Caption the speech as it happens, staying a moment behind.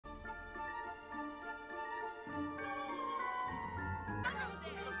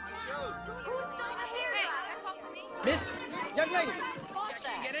Miss, young lady.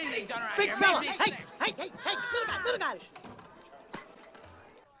 Get anything done around Big here. fella. Makes Hey, me hey, hey, hey, little guy.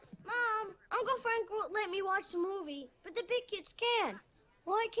 Mom, Uncle Frank won't let me watch the movie, but the big kids can.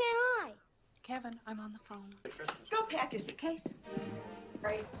 Why can't I? Kevin, I'm on the phone. Go pack your suitcase.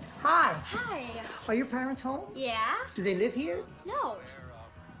 Hi. Hi. Are your parents home? Yeah? Do they live here? No.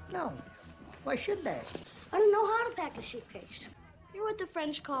 No. Why should they? I don't know how to pack a suitcase. You're what the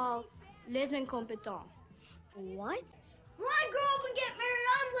French call les incompetents. What? When I grow up and get married,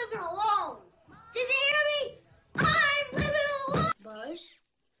 I'm living alone. Did you hear me? I'm living alone. Buzz,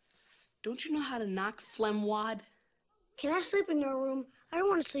 Don't you know how to knock phlegm wad? can I sleep in your room? I don't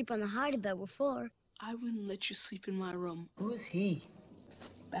want to sleep on the hide-a-bed with Fuller. I wouldn't let you sleep in my room. Who's he?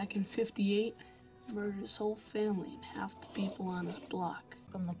 Back in '58, murdered his whole family and half the people on his block.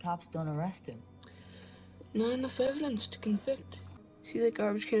 How come the cops don't arrest him? Not enough evidence to convict. See that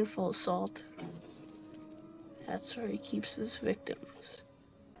garbage can full of salt? That's where he keeps his victims.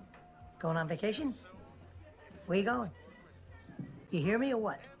 Going on vacation? Where you going? You hear me or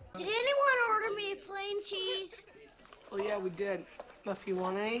what? Did anyone order me a plain cheese? Well, yeah, we did. But if you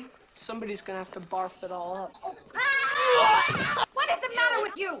want any, somebody's gonna have to barf it all up. What is the matter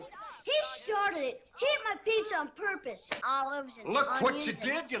with you? He started it. He ate my pizza on purpose. Olives and Look what onions you and-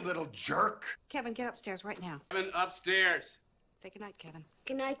 did, you little jerk. Kevin, get upstairs right now. Kevin, upstairs. Say goodnight, Kevin.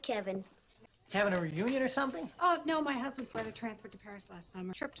 Good night, Kevin. Having a reunion or something? Oh, no, my husband's brother transferred to Paris last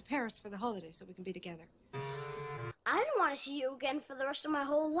summer. Trip to Paris for the holidays so we can be together. I didn't want to see you again for the rest of my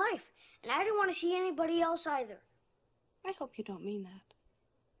whole life. And I didn't want to see anybody else either. I hope you don't mean that.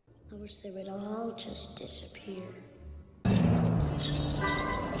 I wish they would all just disappear.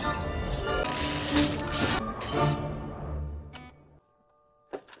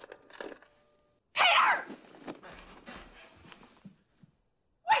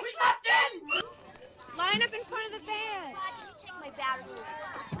 Line up in front of the van. Just take my batteries.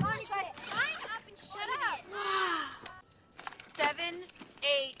 Come on, you guys, line up and shut up. 7,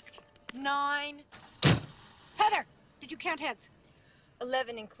 8, 9, Heather, did you count heads?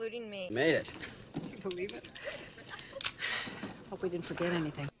 11, including me. Made it. Can you believe it? Hope we didn't forget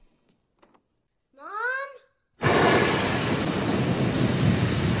anything. Mom?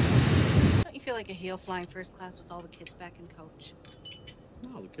 Don't you feel like a heel flying first class with all the kids back in coach?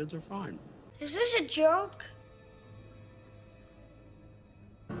 No, the kids are fine. Is this a joke?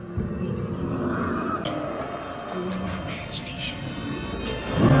 Only my imagination.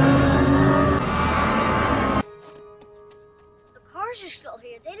 The cars are still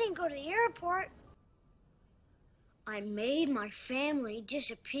here. They didn't go to the airport. I made my family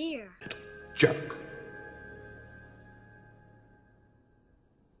disappear. Jerk.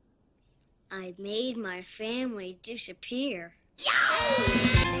 I made my family disappear.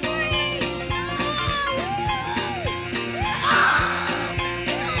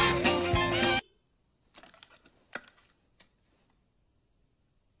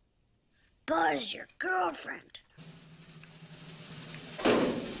 Buzz, your girlfriend.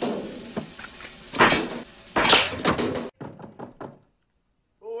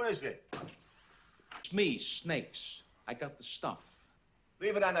 Who is it? It's me, Snakes. I got the stuff.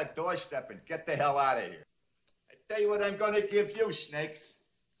 Leave it on the doorstep and get the hell out of here. I tell you what I'm gonna give you, Snakes.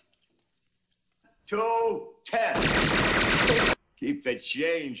 2 10. Keep the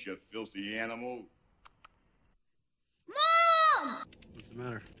change, you filthy animal. Mom! What's the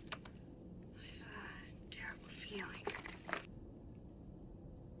matter? Terrible feeling.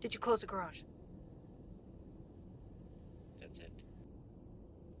 Did you close the garage? That's it.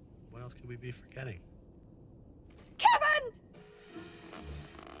 What else could we be forgetting? Kevin!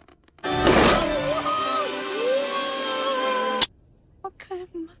 What kind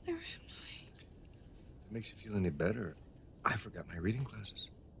of mother am I? If it makes you feel any better, I forgot my reading glasses.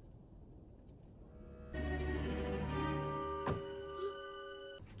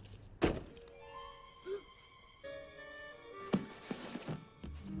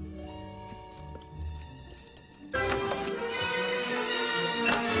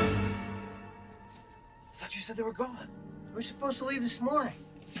 I thought you said they were gone. We're supposed to leave this morning.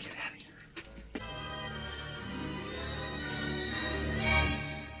 Let's get out of here.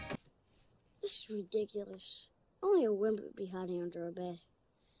 This is ridiculous. Only a wimp would be hiding under a bed.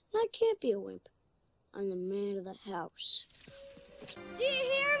 And I can't be a wimp. I'm the man of the house. Do you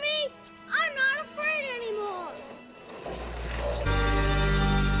hear me? I'm not afraid anymore.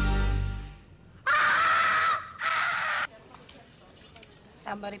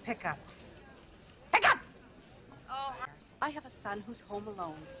 Somebody pick up. Pick up! Oh. I have a son who's home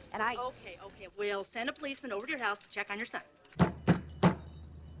alone, and I... Okay. We'll send a policeman over to your house to check on your son.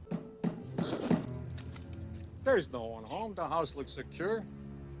 There's no one home. The house looks secure.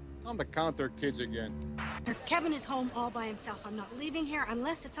 I'm the counter kids again. Kevin is home all by himself. I'm not leaving here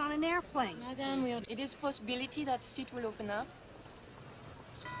unless it's on an airplane. Madam, it is a possibility that the seat will open up.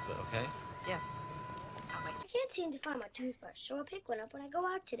 Okay. Yes. I can't seem to find my toothbrush, so I'll pick one up when I go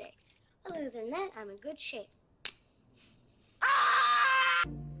out today. Other than that, I'm in good shape.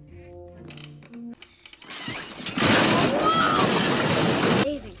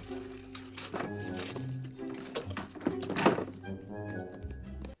 Savings.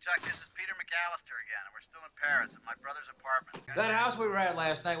 Chuck, this is Peter McAllister again, and we're still in Paris at my brother's apartment. That house we were at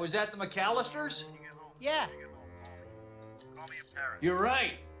last night, was that the McAllisters? Yeah. Call me in Paris. You're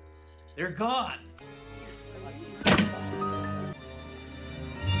right. They're gone.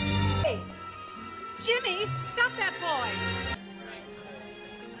 Hey, Jimmy, stop that boy!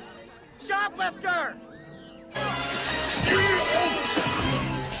 Shoplifter!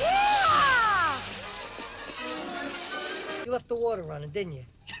 You left the water running, didn't you?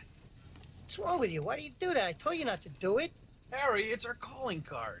 What's wrong with you? Why do you do that? I told you not to do it. Harry, it's our calling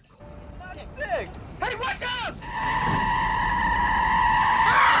card. Not sick. Hey, watch out!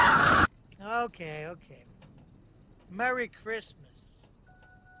 Okay, okay. Merry Christmas.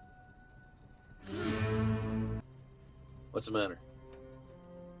 What's the matter?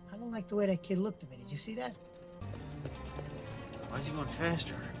 I don't like the way that kid looked at me. Did you see that? Why is he going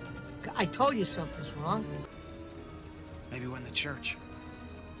faster? I told you something's wrong. Maybe we're in the church.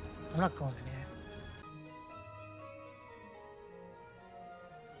 I'm not going in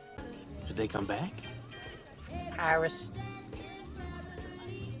there. Did they come back? Paris.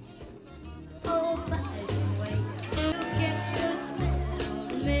 Oh, by the way, you get the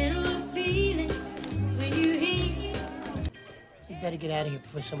sentimental feeling when you hear. We better get out of here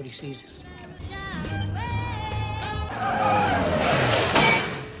before somebody sees us.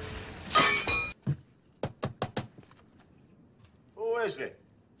 Who is it?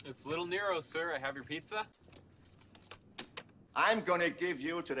 It's Little Nero, sir. I have your pizza. I'm gonna give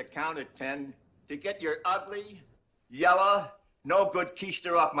you to the count of 10 to get your ugly, yellow, no good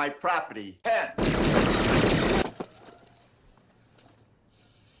keister off my property. 10.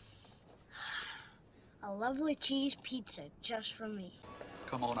 A lovely cheese pizza just for me.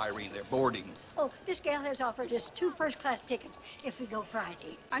 Come on, Irene. They're boarding. Oh, this gal has offered us 2 first-class tickets if we go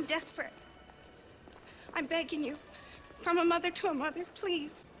Friday. I'm desperate. I'm begging you. From a mother to a mother,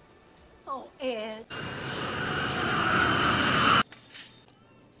 please. Oh, Ed.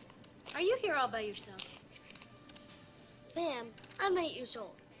 Are you here all by yourself? Ma'am, I'm 8 years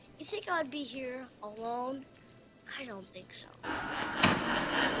old. You think I'd be here alone? I don't think so.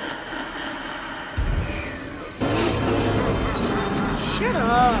 Shut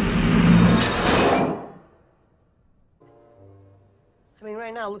up! I mean,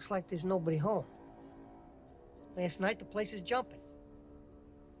 right now it looks like there's nobody home. Last night the place is jumping.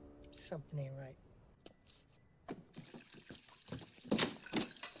 Something ain't right.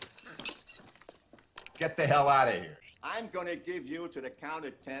 Get the hell out of here. I'm gonna give you to the count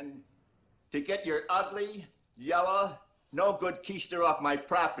of 10 to get your ugly, yellow, no good keister off my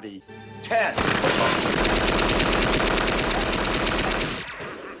property. 10.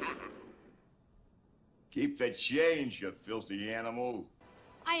 Keep the change, you filthy animal.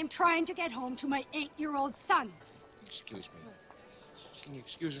 I am trying to get home to my 8-year-old son. Excuse me. Can you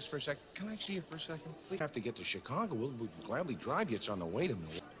excuse us for a second? Can I see you for a second? We have to get to Chicago. We'll gladly drive you. It's on the way to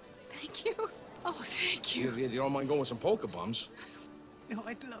Milwaukee. Thank you. Oh, thank you. You don't mind going with some polka bums? No,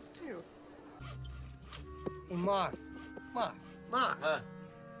 I'd love to. Hey, Mark. Mark.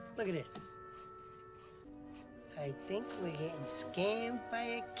 Look at this. I think we're getting scammed by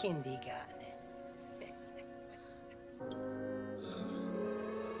a kindergartner.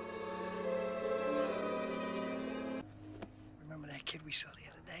 Remember that kid we saw the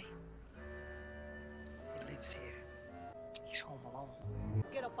other day? He lives here. He's home alone.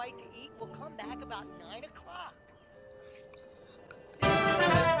 Get a bite to eat. We'll come back about 9 o'clock.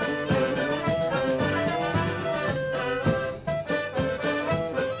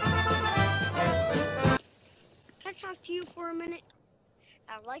 Can I talk to you for a minute?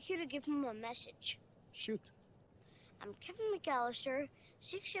 I'd like you to give him a message. Shoot. I'm Kevin McAllister,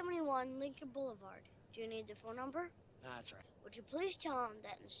 671 Lincoln Boulevard. Do you need the phone number? That's right. Would you please tell him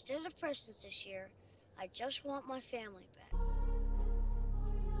that instead of presents this year, I just want my family back?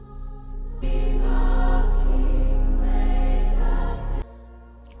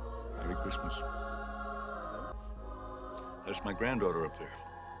 Merry Christmas. That's my granddaughter up there.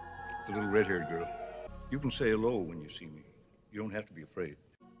 The little red-haired girl. You can say hello when you see me. You don't have to be afraid.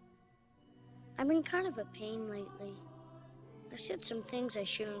 I've been kind of a pain lately. I said some things I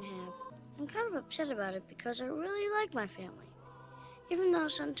shouldn't have. I'm kind of upset about it because I really like my family. Even though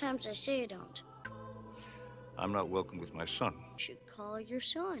sometimes I say I don't. I'm not welcome with my son. You should call your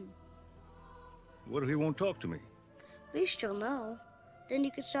son. What if he won't talk to me? At least you'll know. Then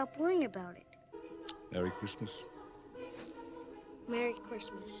you can stop worrying about it. Merry Christmas. Merry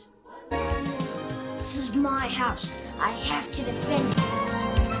Christmas. This is my house. I have to defend it.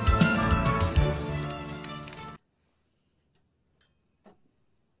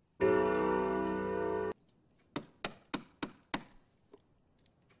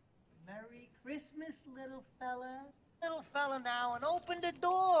 Merry Christmas, little fella. Little fella now, and open the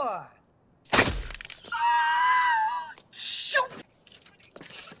door. Shoot!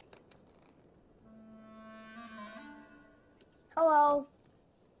 Hello.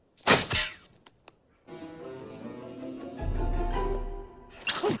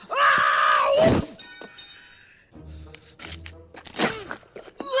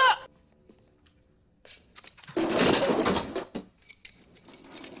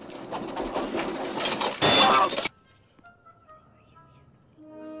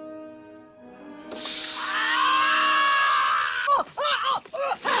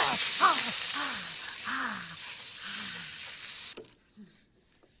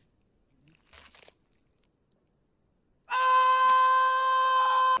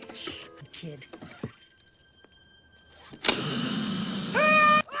 Kid.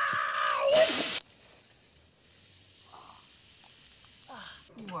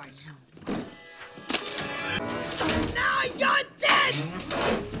 Who are you? Now you're dead!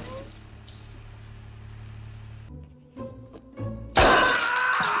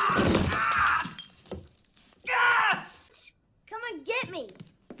 Come and get me.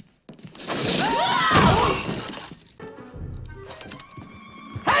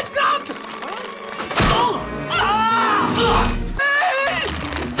 Heads up!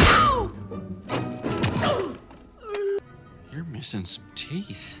 You're missing some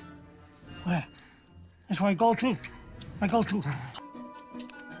teeth. Where? That's my gold tooth. My gold tooth.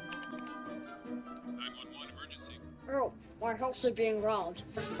 911 emergency. Oh, my house is being robbed.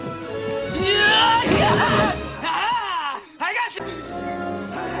 Yeah! Ah! I got you!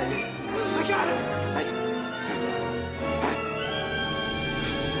 I got him!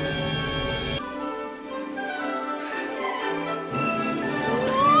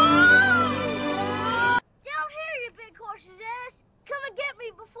 Down here, you big horse's ass! Come and get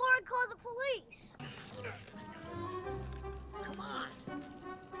me before I call the police! Come on.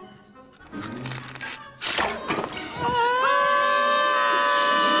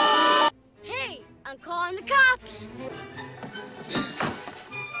 Hey, I'm calling the cops!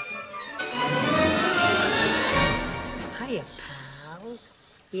 Hiya, pal.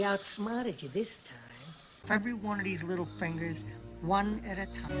 We outsmarted you this time. For every one of these little fingers, one at a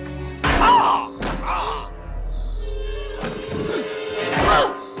time.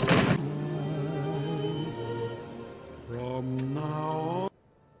 From now on.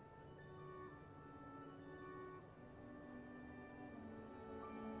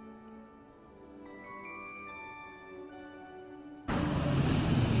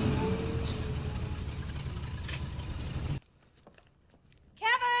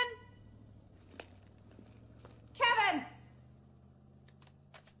 Kevin! Kevin!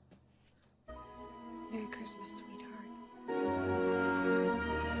 Merry Christmas, sweetheart.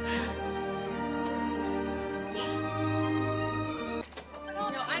 No,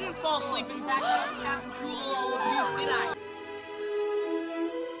 I didn't fall asleep in the back of the cabin drool all over you, did I?